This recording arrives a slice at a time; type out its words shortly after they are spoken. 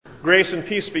Grace and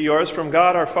peace be yours from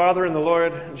God our Father and the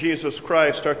Lord Jesus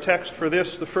Christ. Our text for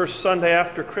this, the first Sunday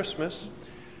after Christmas,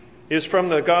 is from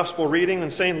the Gospel reading,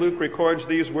 and St. Luke records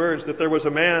these words, that there was a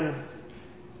man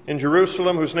in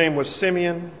Jerusalem whose name was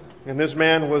Simeon, and this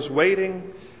man was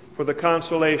waiting for the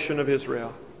consolation of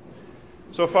Israel.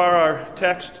 So far our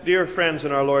text, dear friends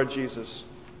in our Lord Jesus.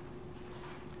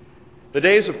 The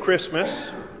days of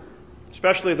Christmas,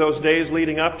 especially those days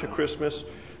leading up to Christmas,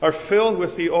 are filled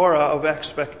with the aura of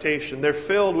expectation. They're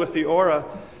filled with the aura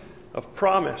of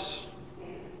promise.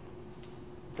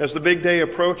 As the big day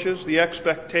approaches, the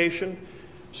expectation,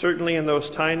 certainly in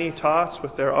those tiny tots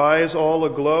with their eyes all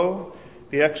aglow,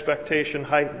 the expectation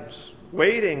heightens.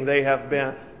 Waiting they have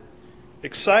been.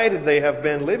 Excited they have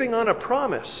been. Living on a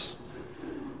promise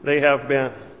they have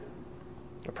been.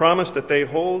 A promise that they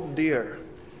hold dear.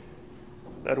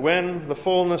 That when the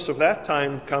fullness of that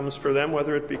time comes for them,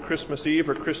 whether it be Christmas Eve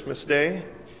or Christmas Day,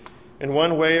 in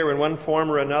one way or in one form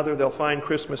or another, they'll find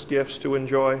Christmas gifts to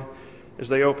enjoy as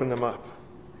they open them up.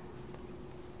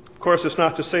 Of course, it's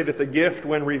not to say that the gift,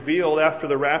 when revealed after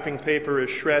the wrapping paper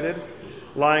is shredded,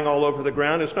 lying all over the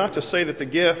ground, it's not to say that the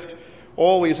gift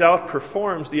always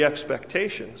outperforms the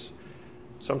expectations.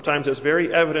 Sometimes it's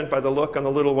very evident by the look on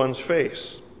the little one's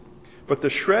face. But the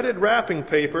shredded wrapping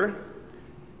paper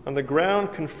on the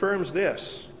ground confirms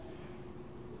this: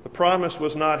 the promise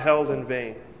was not held in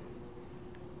vain.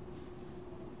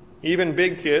 Even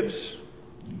big kids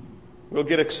will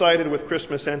get excited with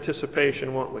Christmas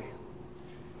anticipation, won't we?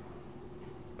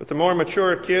 But the more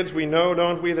mature kids, we know,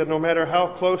 don't we, that no matter how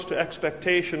close to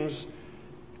expectations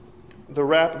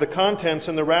the contents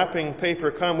in the wrapping paper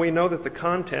come, we know that the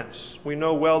contents, we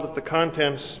know well that the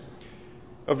contents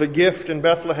of the gift in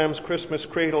Bethlehem's Christmas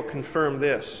cradle confirm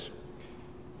this: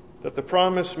 that the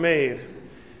promise made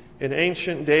in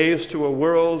ancient days to a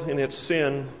world in its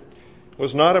sin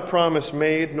was not a promise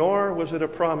made, nor was it a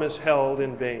promise held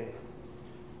in vain.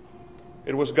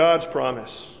 It was God's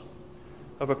promise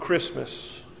of a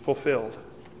Christmas fulfilled.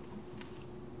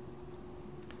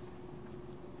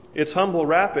 Its humble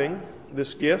wrapping,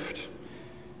 this gift,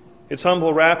 its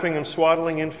humble wrapping in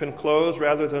swaddling infant clothes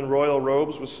rather than royal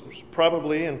robes, was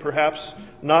probably and perhaps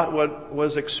not what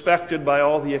was expected by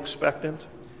all the expectant.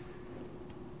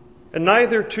 And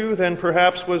neither, too, then,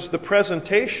 perhaps, was the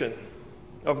presentation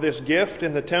of this gift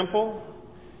in the temple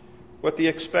what the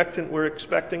expectant were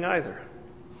expecting either.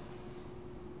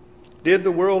 Did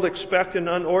the world expect an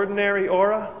unordinary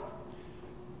aura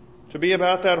to be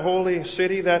about that holy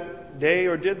city that day,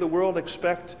 or did the world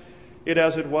expect it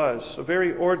as it was, a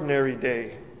very ordinary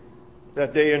day,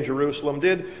 that day in Jerusalem?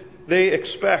 Did they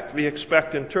expect the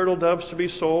expectant turtle doves to be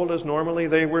sold as normally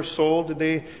they were sold? Did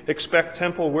they expect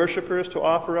temple worshipers to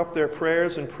offer up their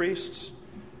prayers and priests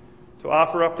to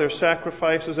offer up their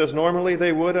sacrifices as normally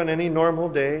they would on any normal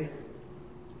day?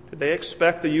 Did they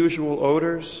expect the usual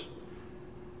odors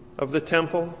of the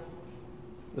temple,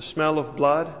 the smell of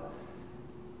blood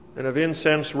and of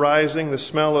incense rising, the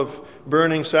smell of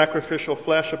burning sacrificial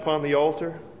flesh upon the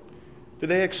altar? Did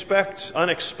they expect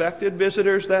unexpected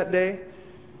visitors that day?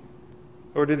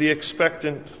 Or did the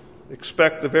expectant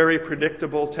expect the very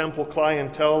predictable temple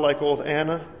clientele like old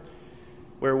Anna,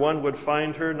 where one would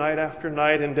find her night after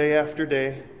night and day after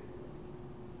day?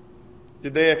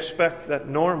 Did they expect that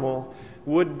normal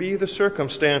would be the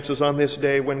circumstances on this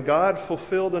day when God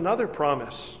fulfilled another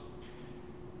promise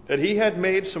that he had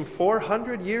made some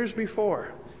 400 years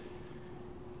before?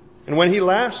 And when he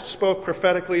last spoke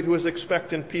prophetically to his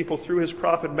expectant people through his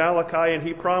prophet Malachi, and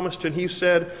he promised and he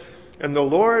said, "And the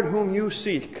Lord whom you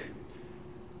seek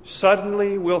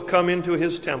suddenly will come into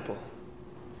his temple."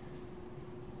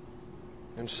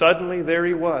 And suddenly there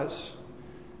he was,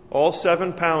 all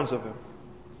 7 pounds of him.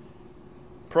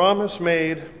 Promise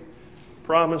made,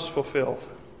 promise fulfilled.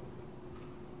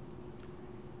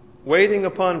 Waiting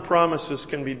upon promises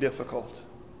can be difficult.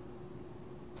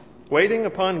 Waiting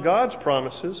upon God's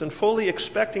promises and fully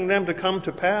expecting them to come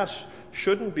to pass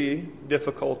shouldn't be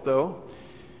difficult, though.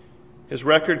 His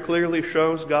record clearly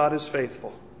shows God is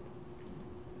faithful.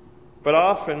 But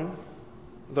often,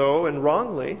 though, and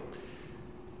wrongly,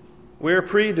 we're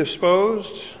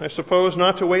predisposed, I suppose,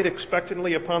 not to wait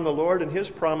expectantly upon the Lord and his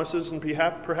promises, and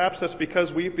perhaps that's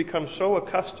because we've become so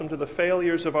accustomed to the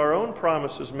failures of our own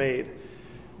promises made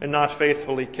and not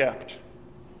faithfully kept.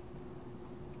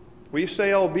 We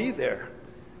say, "I'll be there,"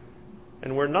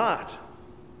 and we're not.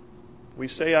 We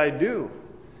say, "I do,"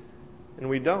 and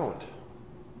we don't.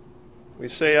 We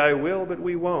say, "I will," but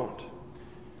we won't.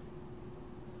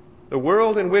 The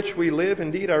world in which we live,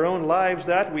 indeed our own lives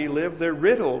that we live, they're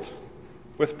riddled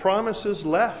with promises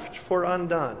left for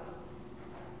undone.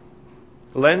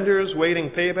 lenders waiting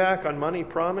payback on money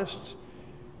promised,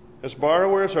 as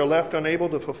borrowers are left unable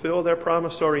to fulfill their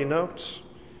promissory notes,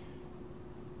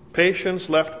 patients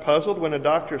left puzzled when a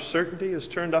doctor's certainty is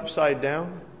turned upside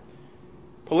down,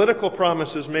 political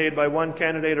promises made by one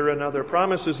candidate or another,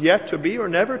 promises yet to be or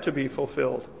never to be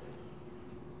fulfilled,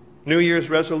 New Year's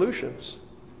resolutions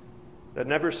that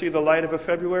never see the light of a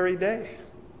February day.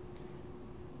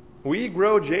 We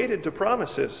grow jaded to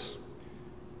promises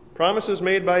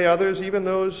made by others, even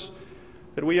those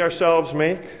that we ourselves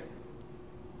make.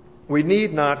 We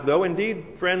need not, though indeed,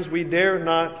 friends, we dare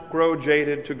not grow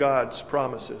jaded to God's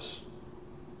promises.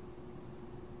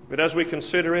 But as we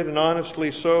consider it, and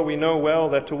honestly so, we know well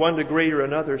that to one degree or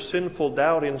another, sinful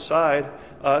doubt inside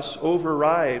us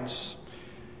overrides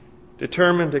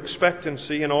determined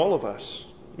expectancy in all of us.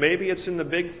 Maybe it's in the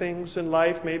big things in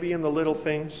life, maybe in the little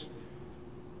things.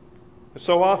 But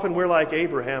so often we're like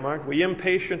Abraham, aren't we?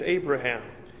 Impatient Abraham,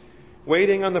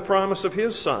 waiting on the promise of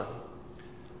his son.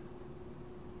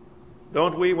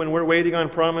 Don't we, when we're waiting on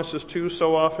promises too,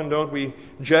 so often don't we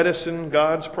jettison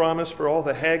God's promise for all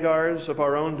the Hagars of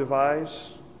our own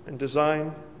devise and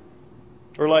design?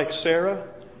 Or like Sarah,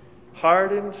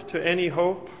 hardened to any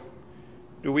hope,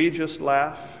 do we just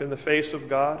laugh in the face of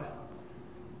God?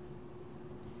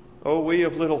 Oh, we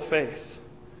of little faith,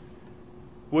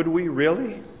 would we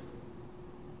really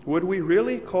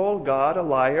call God a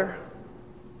liar?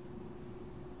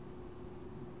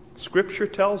 Scripture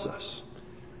tells us,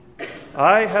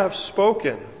 I have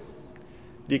spoken,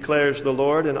 declares the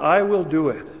Lord, and I will do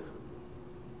it.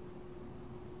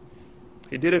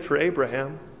 He did it for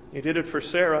Abraham. He did it for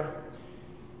Sarah.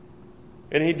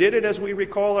 And he did it as we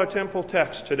recall our temple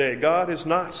text today. God is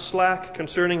not slack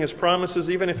concerning his promises,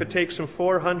 even if it takes him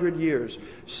 400 years.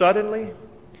 Suddenly,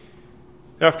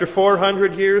 after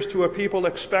 400 years, to a people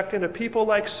expectant, a people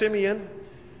like Simeon,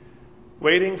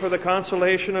 waiting for the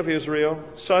consolation of Israel,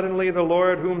 suddenly the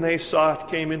Lord whom they sought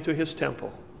came into his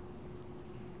temple.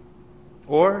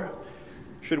 Or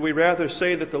should we rather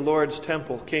say that the Lord's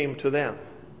temple came to them,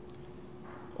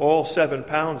 all 7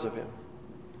 pounds of him?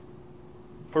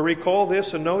 For recall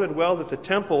this and note it well that the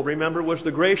temple, remember, was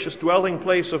the gracious dwelling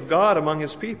place of God among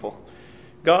his people.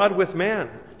 God with man,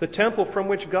 the temple from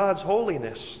which God's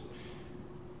holiness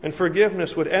and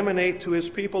forgiveness would emanate to his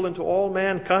people and to all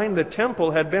mankind. The temple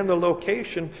had been the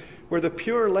location where the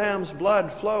pure lamb's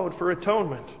blood flowed for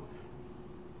atonement.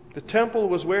 The temple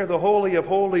was where the Holy of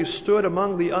Holies stood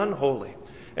among the unholy,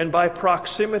 and by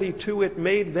proximity to it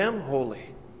made them holy.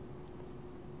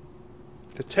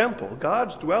 The temple,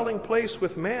 God's dwelling place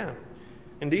with man.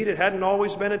 Indeed, it hadn't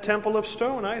always been a temple of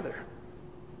stone either.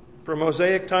 From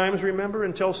Mosaic times, remember,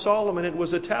 until Solomon, it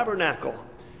was a tabernacle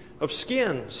of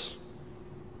skins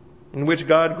in which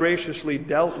God graciously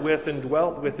dealt with and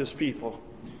dwelt with his people.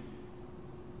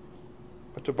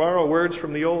 But to borrow words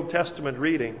from the Old Testament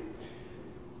reading,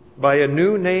 by a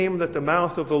new name that the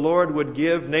mouth of the Lord would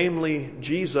give, namely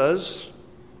Jesus,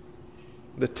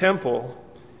 the temple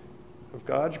of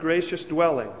God's gracious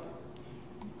dwelling,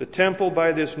 the temple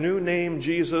by this new name,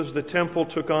 Jesus, the temple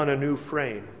took on a new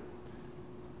frame.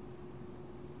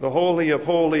 The Holy of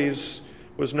Holies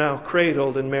was now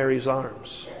cradled in Mary's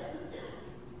arms.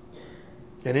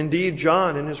 And indeed,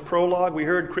 John, in his prologue, we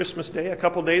heard Christmas Day a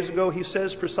couple days ago, he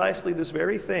says precisely this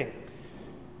very thing.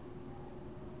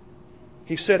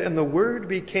 He said, and the Word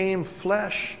became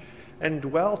flesh and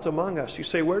dwelt among us. You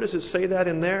say, where does it say that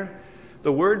in there?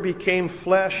 The Word became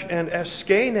flesh, and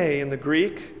eskene in the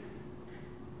Greek,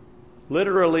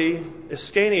 literally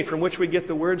eskene, from which we get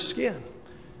the word skin.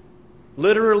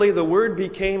 Literally, the Word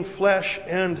became flesh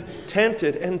and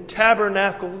tented and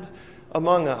tabernacled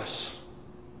among us.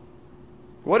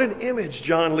 What an image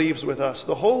John leaves with us.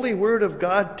 The holy Word of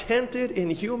God tented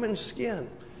in human skin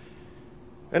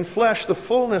and flesh, the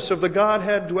fullness of the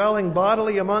Godhead dwelling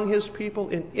bodily among his people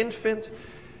in infant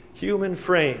human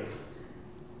frame.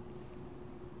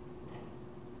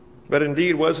 But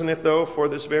indeed, wasn't it, though, for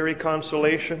this very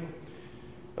consolation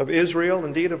of Israel,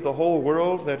 indeed of the whole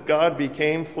world, that God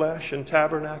became flesh and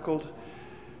tabernacled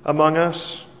among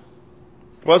us?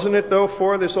 Wasn't it, though,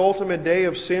 for this ultimate day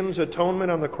of sin's atonement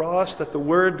on the cross that the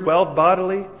Word dwelt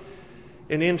bodily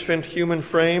in infant human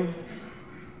frame?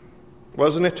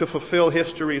 Wasn't it to fulfill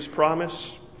history's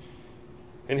promise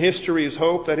and history's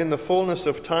hope that in the fullness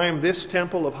of time this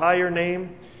temple of higher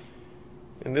name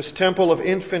and this temple of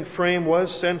infant frame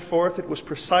was sent forth? It was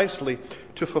precisely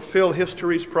to fulfill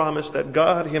history's promise that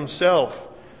God himself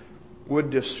would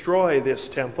destroy this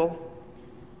temple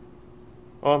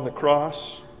on the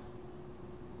cross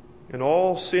and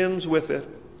all sins with it,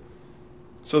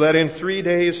 so that in 3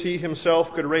 days he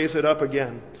himself could raise it up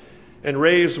again and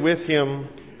raise with him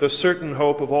the certain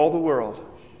hope of all the world.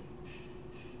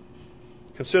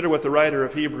 Consider what the writer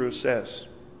of Hebrews says.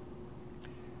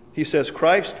 He says,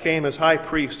 Christ came as high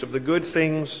priest of the good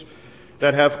things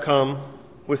that have come,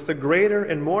 with the greater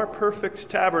and more perfect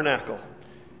tabernacle,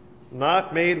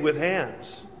 not made with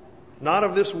hands, not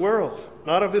of this world,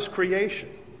 not of this creation,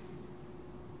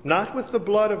 not with the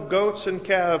blood of goats and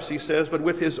calves, he says, but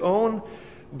with his own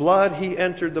blood he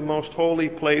entered the most holy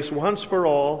place once for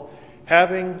all,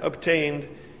 having obtained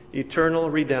eternal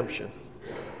redemption.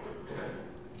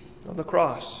 On the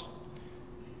cross,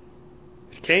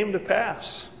 it came to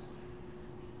pass,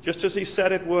 just as he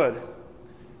said it would.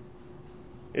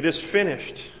 It is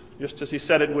finished, just as he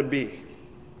said it would be.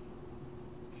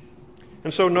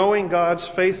 And so, knowing God's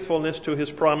faithfulness to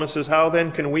his promises, how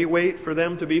then can we wait for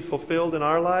them to be fulfilled in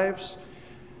our lives?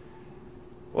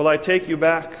 Well, I take you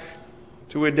back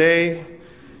to a day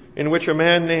in which a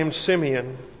man named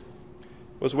Simeon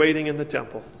was waiting in the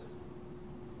temple.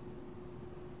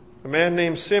 A man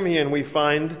named Simeon, we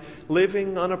find,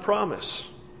 living on a promise.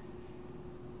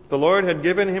 The Lord had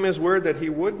given him his word that he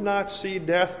would not see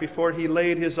death before he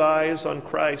laid his eyes on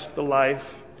Christ, the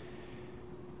life.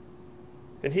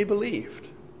 And he believed.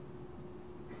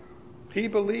 He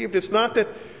believed. It's not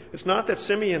that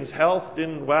Simeon's health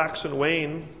didn't wax and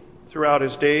wane throughout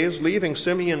his days, leaving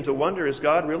Simeon to wonder, is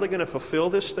God really going to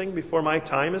fulfill this thing before my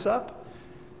time is up?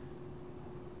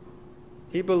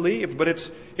 He believed, but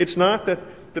it's not that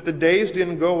the days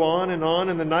didn't go on,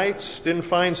 and the nights didn't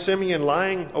find Simeon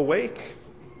lying awake,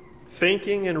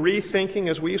 thinking and rethinking,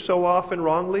 as we so often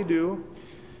wrongly do,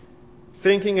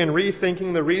 thinking and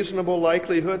rethinking the reasonable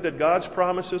likelihood that God's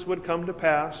promises would come to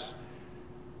pass.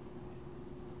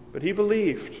 But he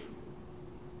believed.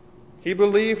 He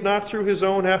believed not through his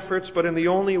own efforts, but in the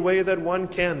only way that one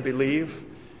can believe.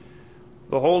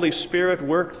 The Holy Spirit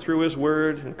worked through his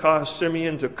word and caused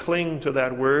Simeon to cling to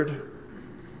that word.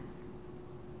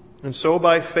 And so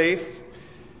by faith,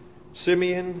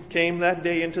 Simeon came that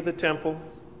day into the temple,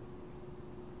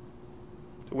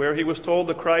 to where he was told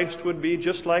the Christ would be.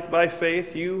 Just like by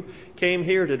faith you came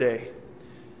here today,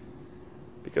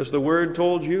 because the Word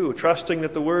told you, trusting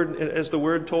that the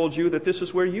Word told you, that this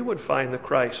is where you would find the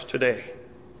Christ today.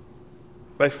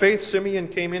 By faith, Simeon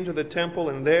came into the temple,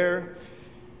 and there,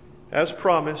 as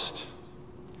promised,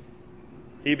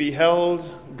 he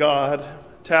beheld God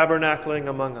tabernacling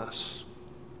among us.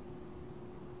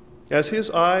 As his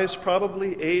eyes,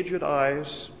 probably aged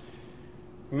eyes,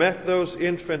 met those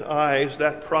infant eyes,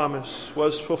 that promise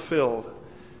was fulfilled.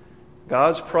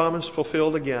 God's promise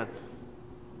fulfilled again.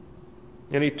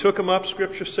 And he took him up,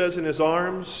 Scripture says, in his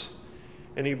arms,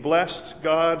 and he blessed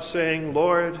God, saying,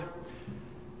 Lord,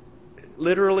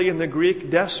 literally in the Greek,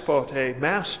 despote,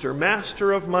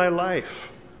 master of my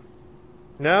life.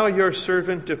 Now your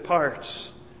servant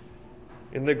departs.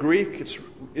 In the Greek,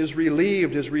 is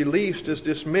relieved, is released, is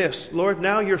dismissed. Lord,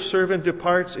 now your servant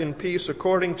departs in peace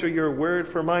according to your word,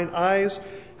 for mine eyes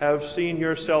have seen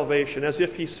your salvation. As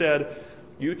if he said,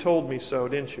 you told me so,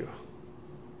 didn't you?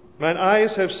 Mine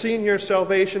eyes have seen your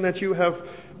salvation that you have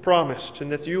promised and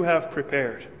that you have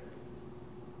prepared.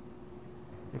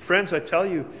 And friends, I tell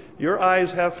you, your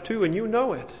eyes have too, and you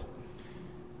know it.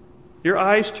 Your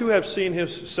eyes too have seen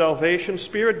his salvation.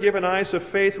 Spirit-given eyes of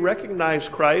faith recognize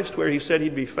Christ where he said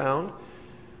he'd be found.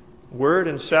 Word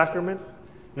and sacrament,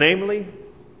 namely,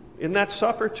 in that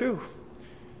supper too,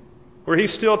 where he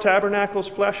still tabernacles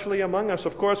fleshly among us.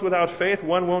 Of course, without faith,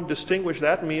 one won't distinguish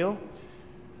that meal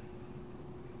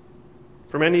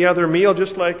from any other meal,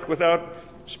 just like without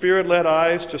Spirit-led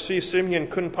eyes to see Simeon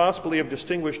couldn't possibly have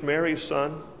distinguished Mary's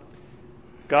son,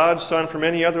 God's son, from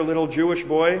any other little Jewish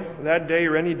boy that day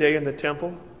or any day in the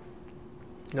temple.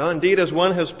 Now, indeed, as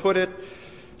one has put it,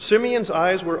 Simeon's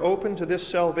eyes were open to this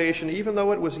salvation, even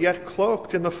though it was yet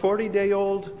cloaked in the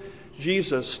 40-day-old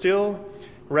Jesus, still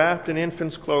wrapped in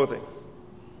infant's clothing.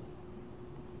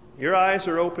 Your eyes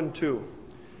are open too,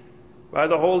 by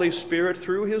the Holy Spirit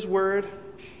through his word.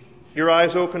 Your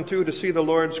eyes open too to see the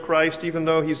Lord's Christ, even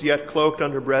though he's yet cloaked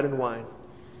under bread and wine.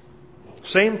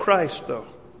 Same Christ, though.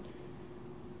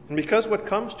 And because what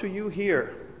comes to you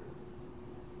here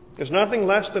is nothing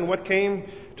less than what came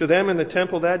to them in the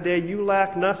temple that day, you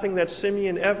lack nothing that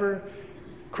Simeon ever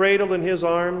cradled in his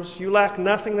arms. You lack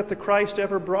nothing that the Christ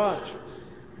ever brought.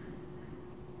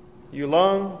 You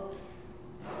long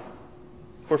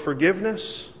for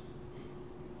forgiveness.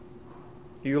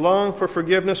 You long for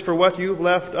forgiveness for what you've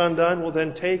left undone. Well,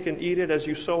 then take and eat it, as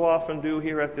you so often do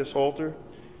here at this altar,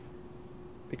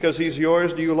 because he's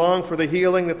yours. Do you long for the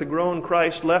healing that the grown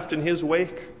Christ left in his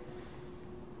wake?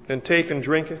 Then take and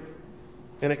drink it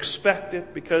and expect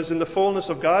it, because in the fullness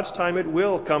of God's time it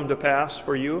will come to pass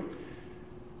for you.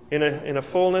 in a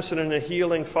fullness and in a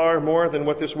healing far more than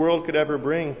what this world could ever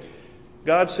bring.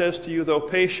 God says to you, though,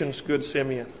 patience, good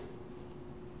Simeon.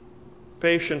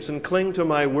 Patience, and cling to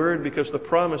my word, because the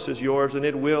promise is yours and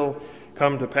it will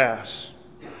come to pass.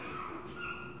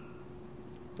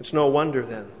 It's no wonder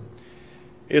then,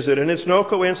 is it? And it's no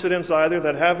coincidence either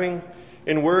that having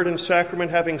in word and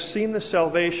sacrament, having seen the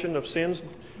salvation of sins,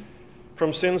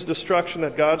 from sin's destruction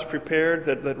that God's prepared,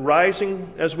 that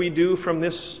rising as we do from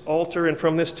this altar and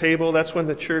from this table, that's when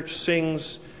the church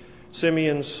sings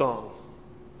Simeon's song.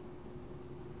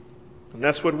 And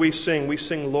that's what we sing. We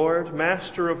sing, Lord,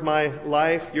 Master of my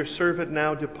life, your servant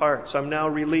now departs. I'm now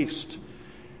released.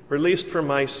 Released from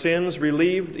my sins,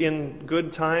 relieved in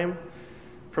good time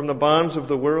from the bonds of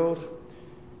the world.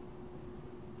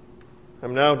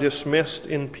 I'm now dismissed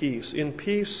in peace. In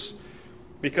peace,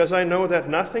 because I know that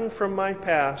nothing from my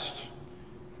past,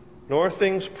 nor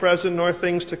things present, nor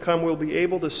things to come, will be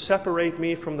able to separate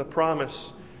me from the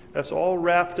promise that's all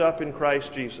wrapped up in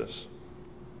Christ Jesus.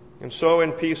 And so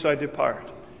in peace I depart,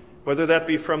 whether that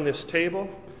be from this table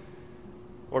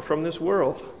or from this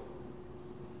world.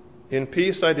 In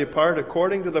peace I depart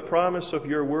according to the promise of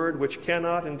your word, which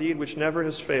cannot, indeed, which never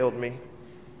has failed me.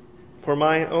 For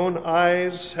my own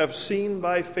eyes have seen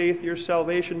by faith your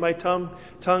salvation. My tongue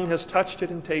has touched it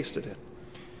and tasted it.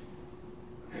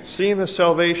 Seen the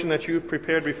salvation that you've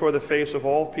prepared before the face of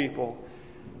all people,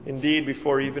 indeed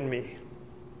before even me.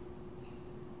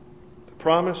 The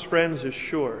promise, friends, is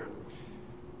sure,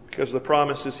 because the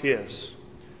promise is his.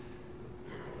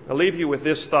 I'll leave you with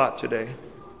this thought today.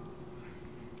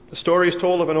 The story is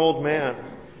told of an old man,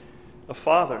 a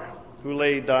father, who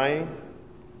lay dying.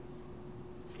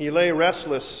 He lay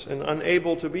restless and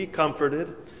unable to be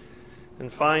comforted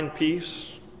and find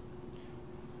peace.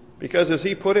 Because as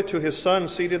he put it to his son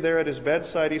seated there at his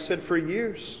bedside, he said, for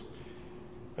years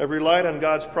I've relied on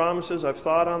God's promises, I've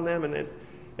thought on them,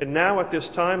 and now at this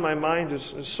time my mind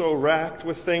is so racked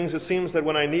with things, it seems that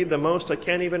when I need them most, I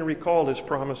can't even recall his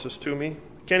promises to me.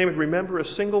 I can't even remember a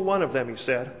single one of them, he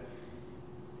said.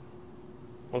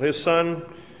 Well, his son,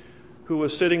 who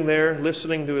was sitting there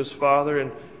listening to his father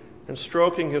and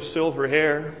stroking his silver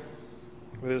hair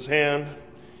with his hand,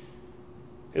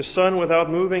 his son, without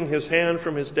moving his hand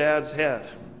from his dad's head,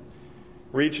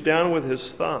 reached down with his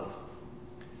thumb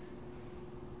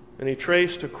and he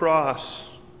traced a cross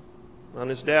on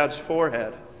his dad's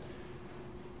forehead,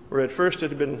 where at first it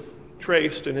had been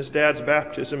traced in his dad's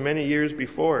baptism many years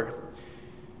before.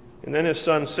 And then his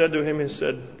son said to him, he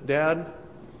said, Dad,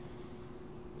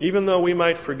 even though we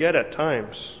might forget at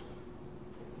times,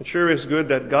 it sure is good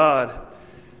that God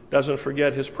doesn't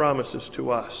forget his promises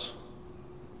to us.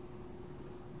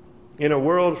 In a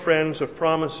world, friends, of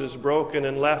promises broken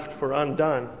and left for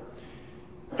undone,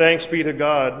 thanks be to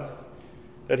God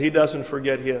that he doesn't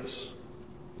forget his,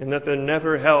 and that they're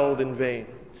never held in vain.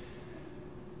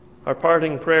 Our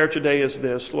parting prayer today is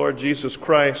this: Lord Jesus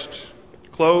Christ,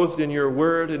 clothed in your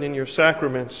word and in your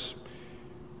sacraments,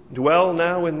 dwell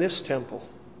now in this temple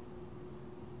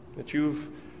that you've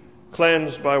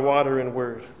cleansed by water and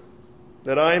word,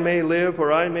 that I may live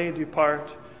or I may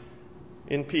depart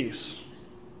in peace,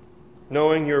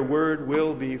 knowing your word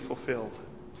will be fulfilled.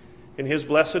 In his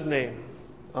blessed name,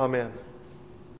 amen.